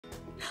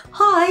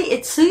Hi,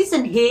 it's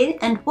Susan here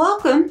and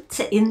welcome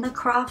to In the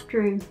Craft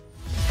Room.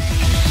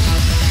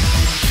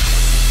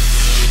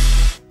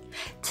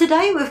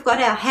 Today we've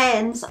got our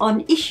hands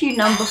on issue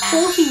number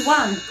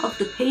 41 of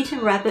the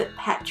Peter Rabbit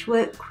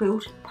Patchwork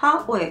Quilt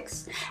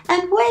Partworks,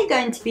 and we're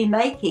going to be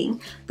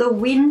making the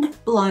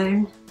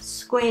Windblown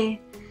Square.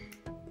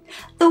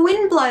 The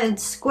Windblown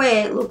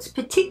Square looks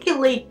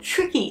particularly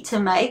tricky to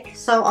make,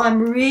 so I'm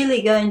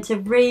really going to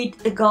read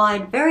the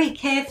guide very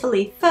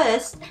carefully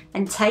first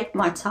and take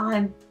my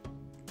time.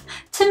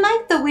 To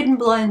make the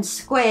Windblown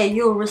Square,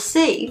 you'll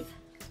receive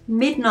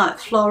midnight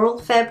floral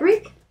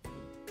fabric,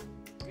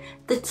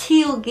 the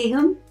teal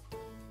gingham,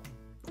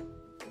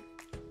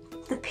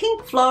 the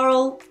pink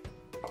floral,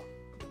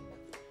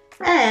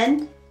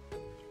 and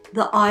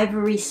the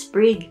ivory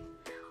sprig.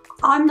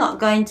 I'm not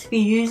going to be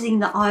using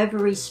the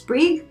ivory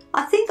sprig.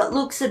 I think it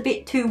looks a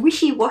bit too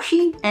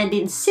wishy-washy and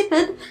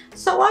insipid,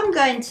 so I'm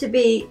going to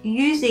be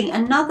using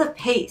another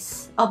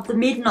piece of the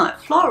midnight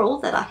floral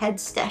that I had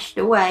stashed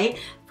away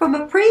from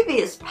a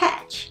previous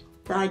patch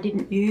that I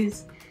didn't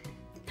use.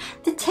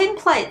 The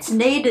templates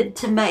needed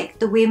to make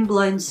the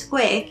Windblown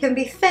Square can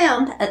be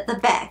found at the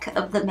back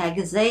of the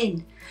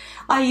magazine.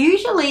 I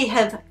usually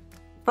have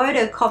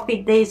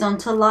photocopied these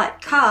onto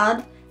light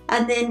card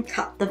and then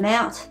cut them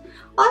out.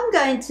 I'm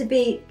going to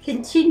be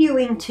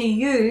continuing to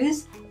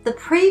use the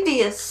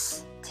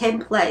previous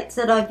templates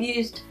that I've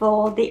used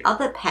for the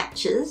other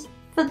patches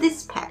for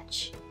this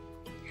patch.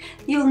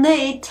 You'll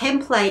need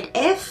template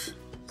F,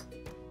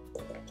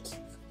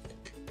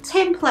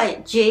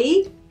 template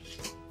G,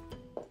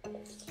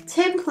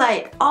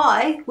 template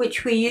I,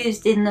 which we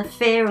used in the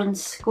fair and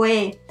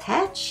square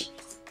patch,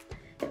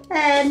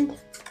 and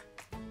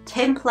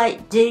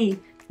template D,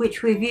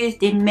 which we've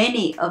used in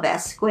many of our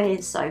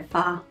squares so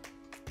far.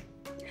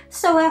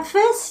 So our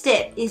first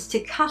step is to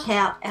cut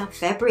out our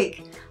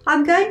fabric.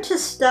 I'm going to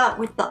start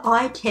with the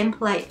I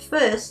template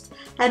first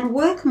and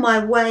work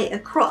my way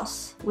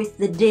across with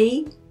the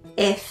D,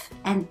 F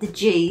and the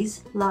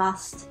G's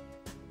last.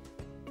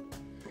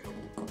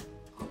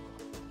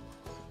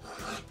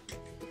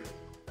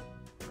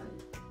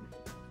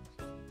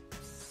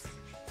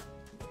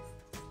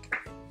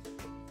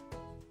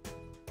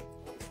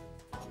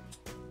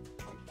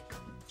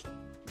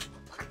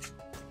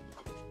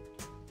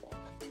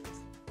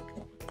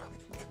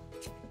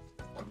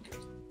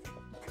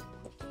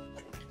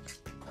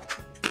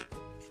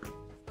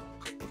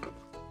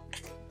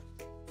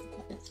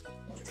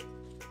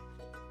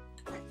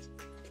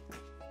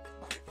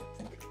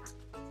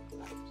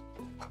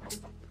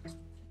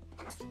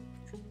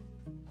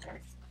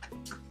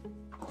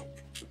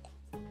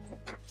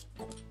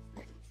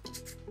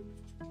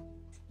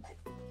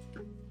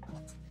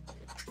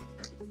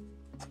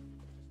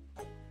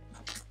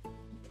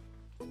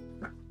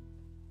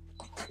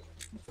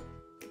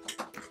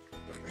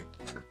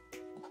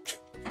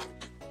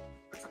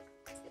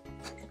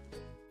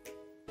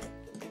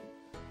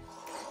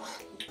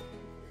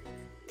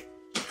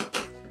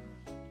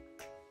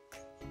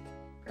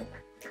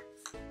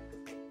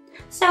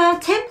 So our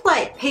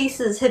template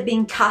pieces have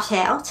been cut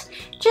out.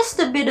 Just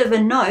a bit of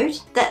a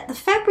note that the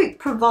fabric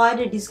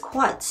provided is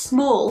quite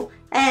small,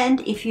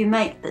 and if you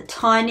make the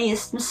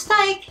tiniest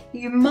mistake,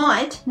 you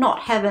might not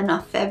have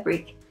enough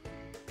fabric.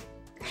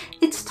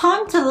 It's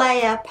time to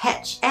lay our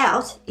patch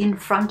out in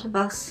front of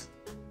us.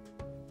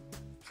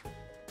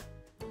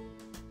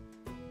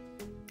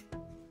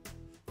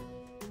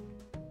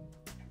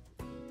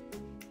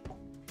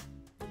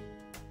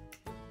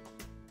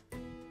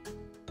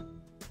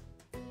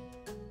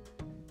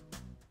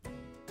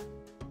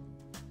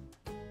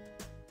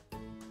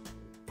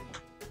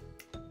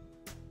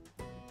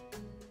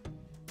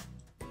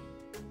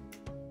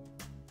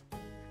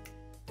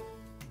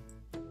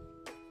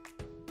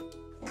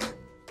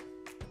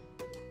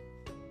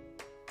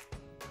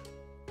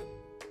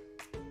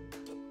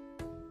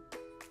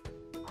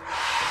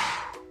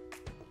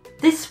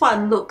 This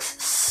one looks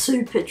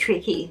super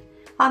tricky.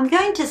 I'm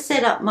going to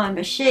set up my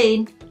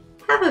machine,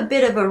 have a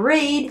bit of a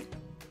read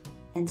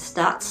and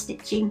start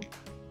stitching.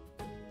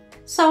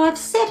 So I've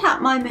set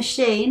up my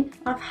machine,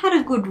 I've had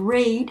a good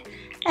read,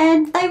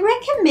 and they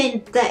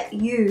recommend that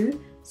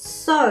you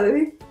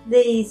sew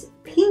these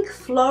pink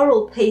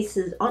floral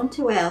pieces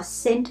onto our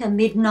center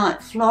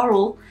midnight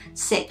floral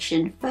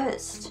section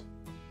first.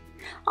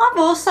 I've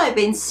also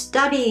been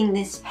studying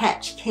this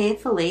patch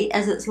carefully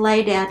as it's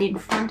laid out in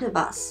front of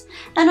us,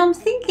 and I'm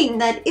thinking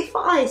that if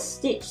I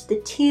stitch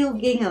the teal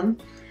gingham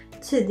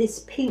to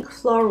this pink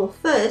floral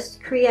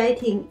first,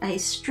 creating a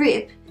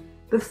strip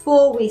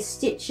before we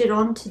stitch it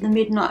onto the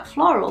midnight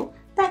floral,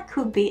 that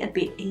could be a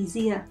bit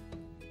easier.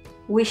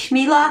 Wish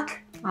me luck.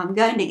 I'm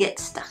going to get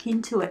stuck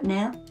into it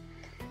now.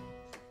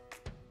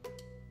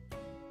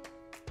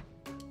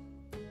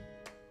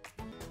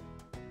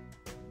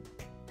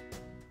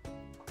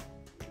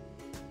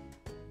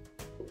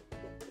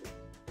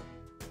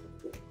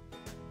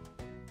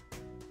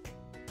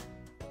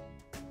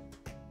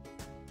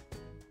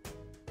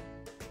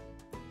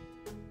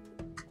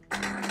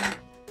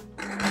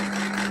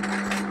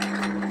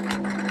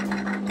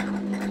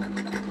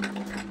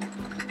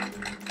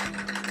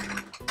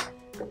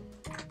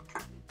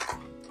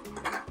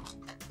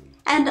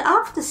 And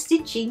after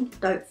stitching,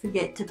 don't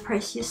forget to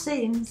press your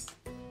seams.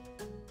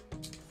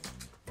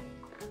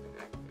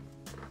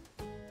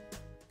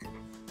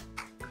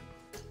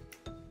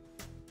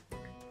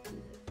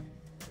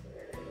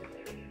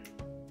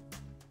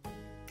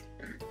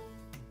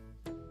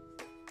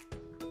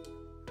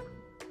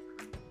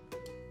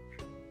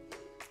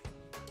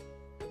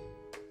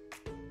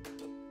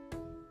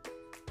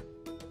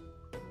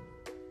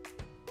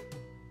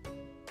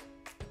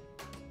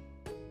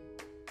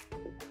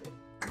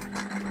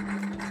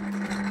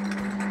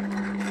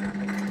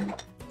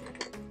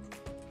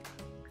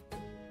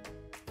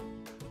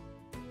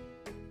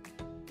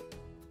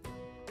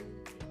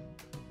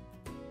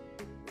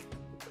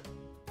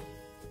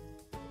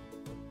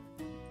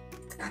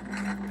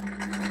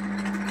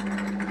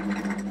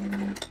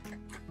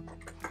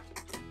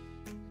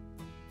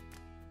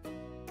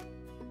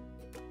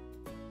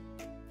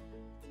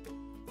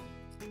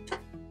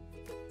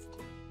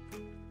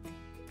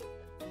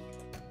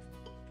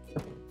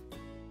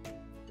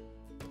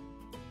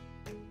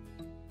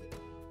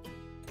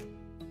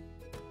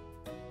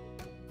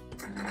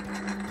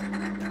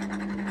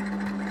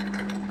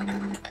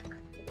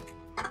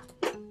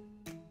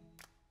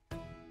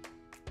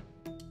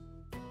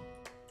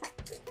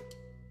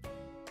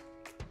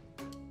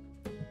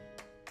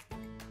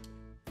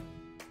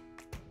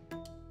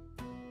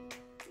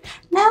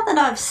 Now that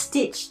I've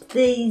stitched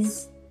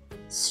these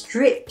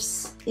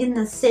strips in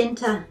the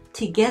center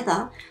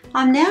together,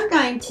 I'm now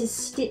going to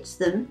stitch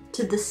them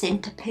to the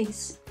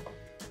centerpiece.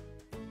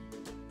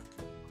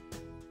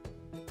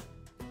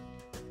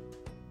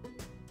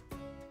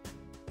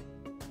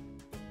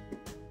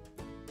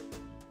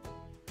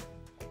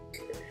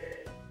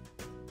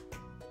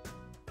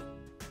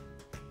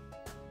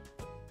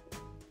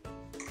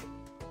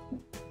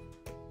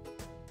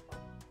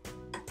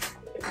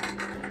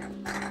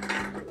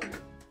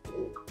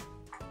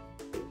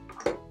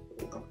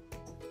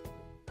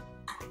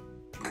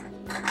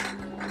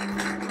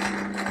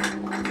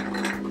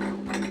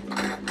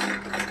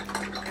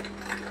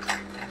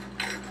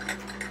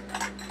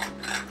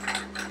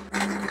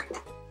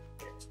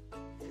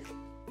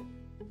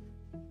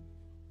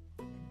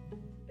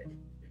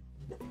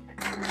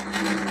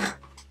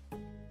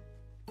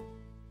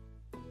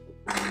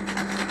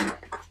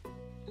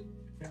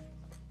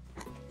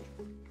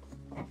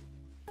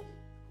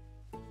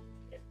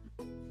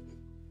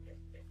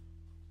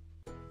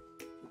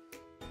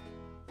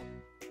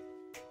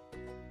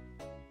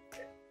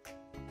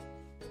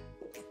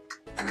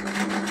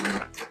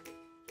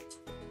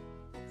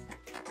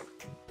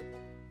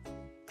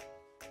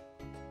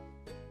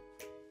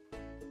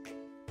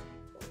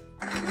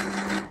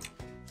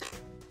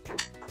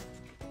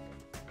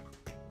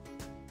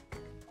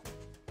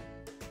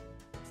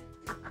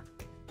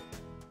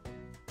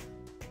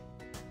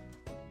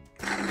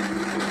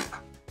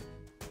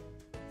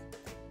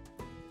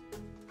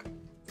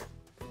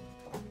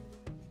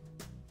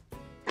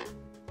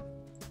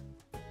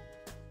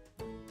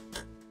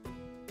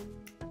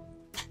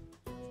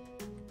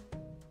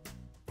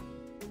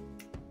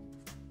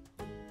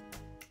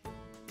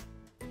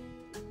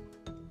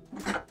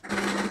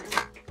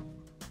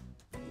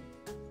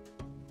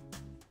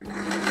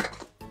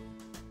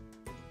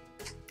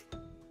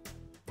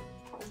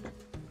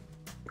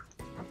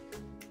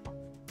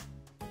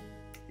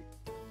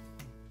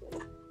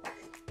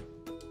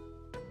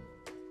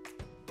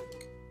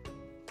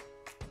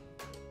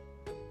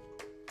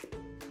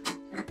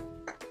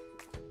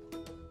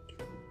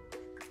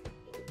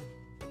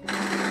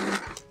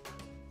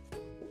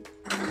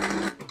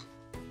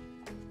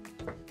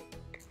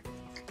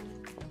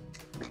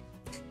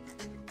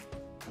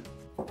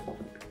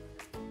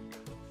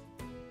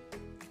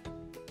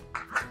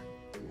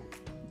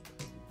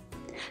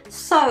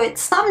 So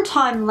it's some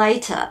time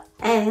later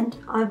and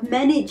I've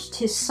managed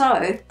to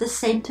sew the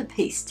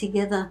centerpiece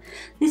together.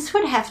 This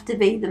would have to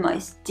be the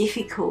most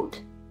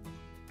difficult,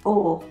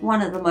 or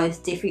one of the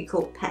most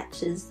difficult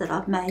patches that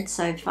I've made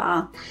so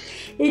far.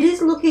 It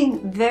is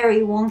looking very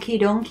wonky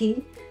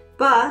donkey,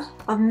 but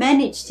I've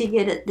managed to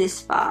get it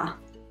this far.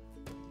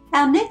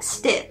 Our next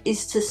step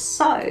is to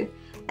sew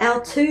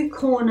our two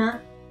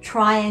corner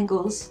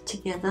triangles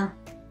together.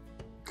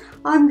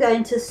 I'm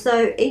going to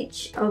sew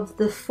each of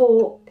the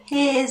 4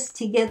 pairs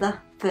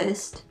together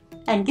first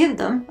and give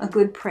them a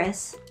good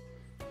press.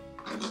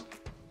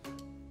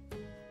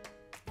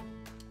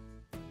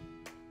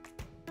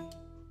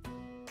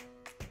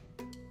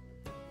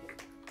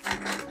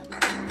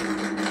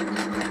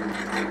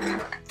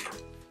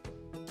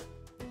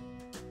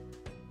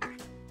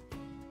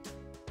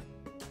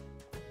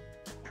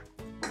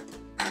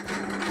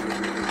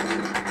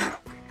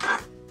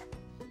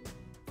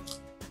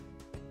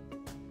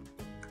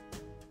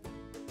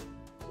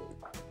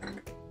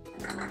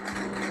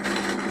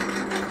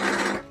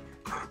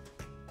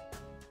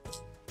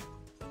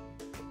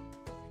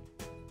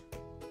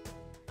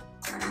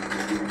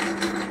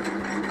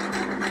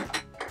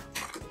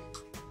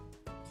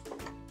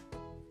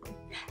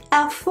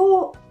 Our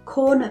 4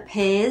 corner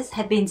pairs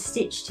have been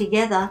stitched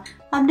together.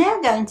 I'm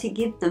now going to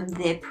give them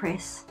their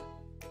press.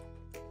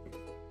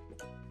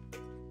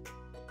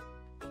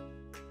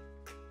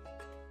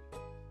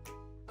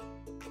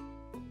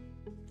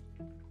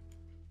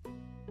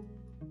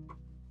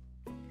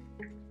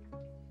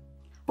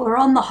 we're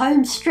on the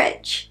home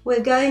stretch.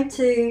 We're going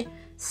to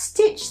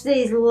stitch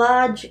these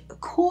large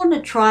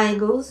corner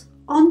triangles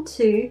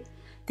onto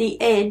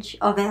the edge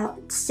of our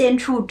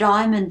central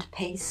diamond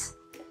piece.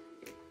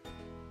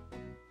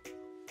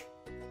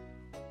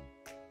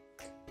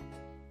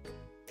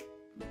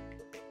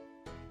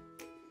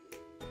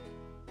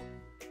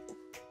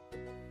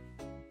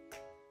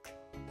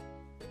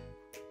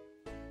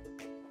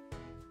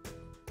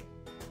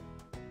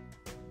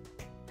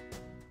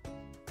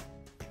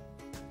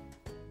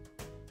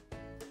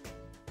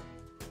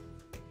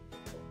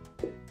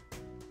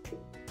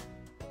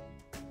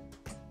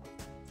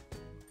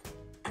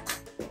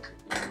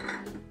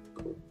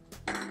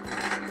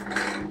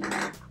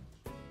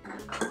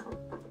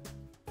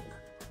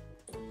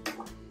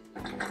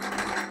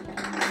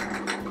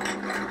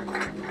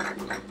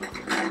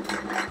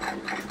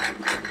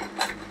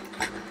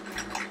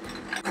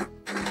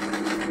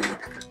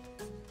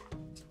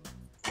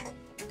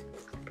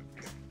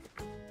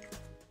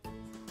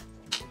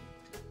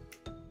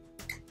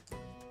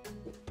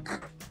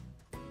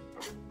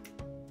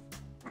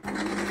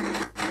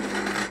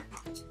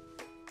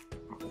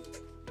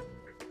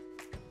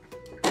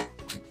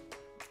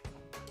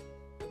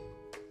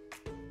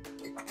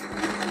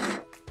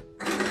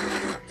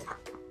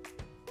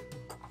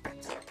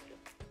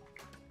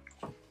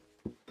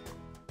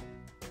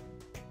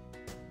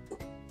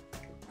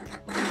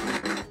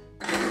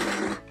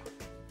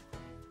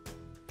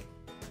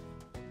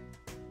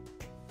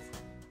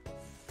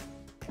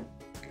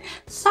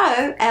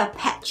 So our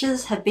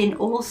patches have been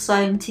all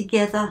sewn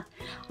together.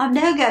 I'm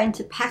now going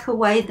to pack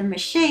away the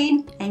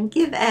machine and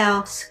give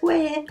our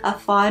square a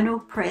final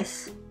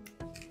press.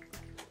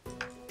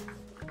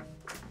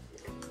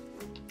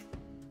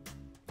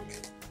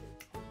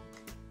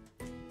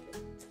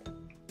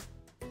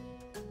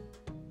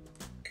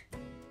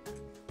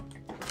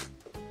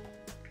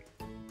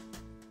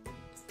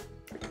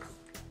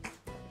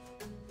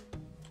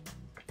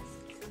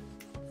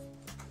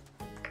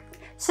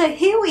 So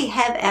here we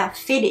have our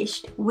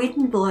finished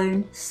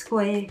Windblown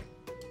Square.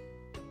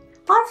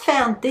 I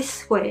found this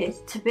square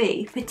to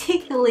be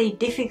particularly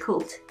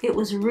difficult. It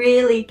was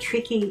really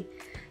tricky.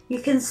 You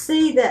can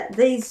see that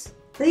these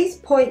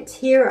points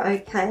here are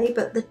okay,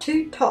 but the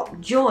two top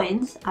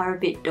joins are a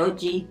bit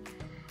dodgy.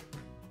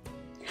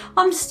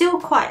 I'm still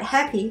quite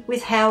happy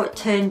with how it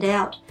turned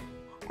out.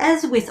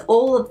 As with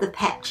all of the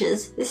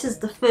patches, this is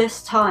the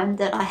first time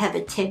that I have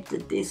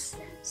attempted this.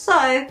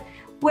 So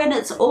when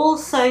it's all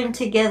sewn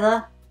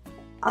together,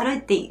 I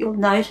don't think you'll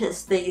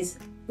notice these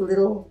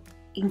little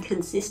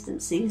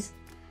inconsistencies.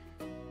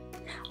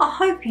 I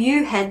hope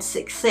you had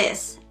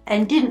success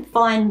and didn't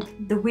find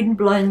the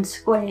Windblown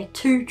Square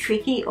too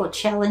tricky or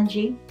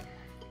challenging.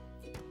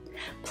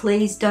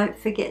 Please don't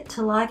forget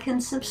to like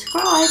and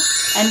subscribe,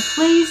 and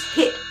please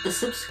hit the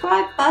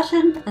subscribe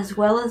button as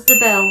well as the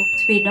bell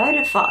to be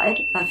notified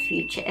of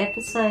future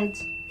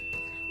episodes.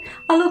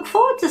 I look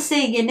forward to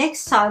seeing you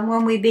next time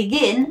when we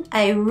begin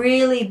a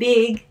really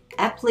big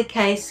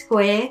applique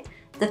square,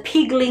 the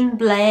Pigling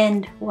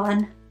Bland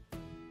one.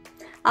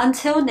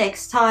 Until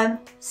next time,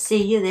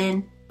 see you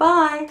then.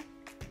 Bye.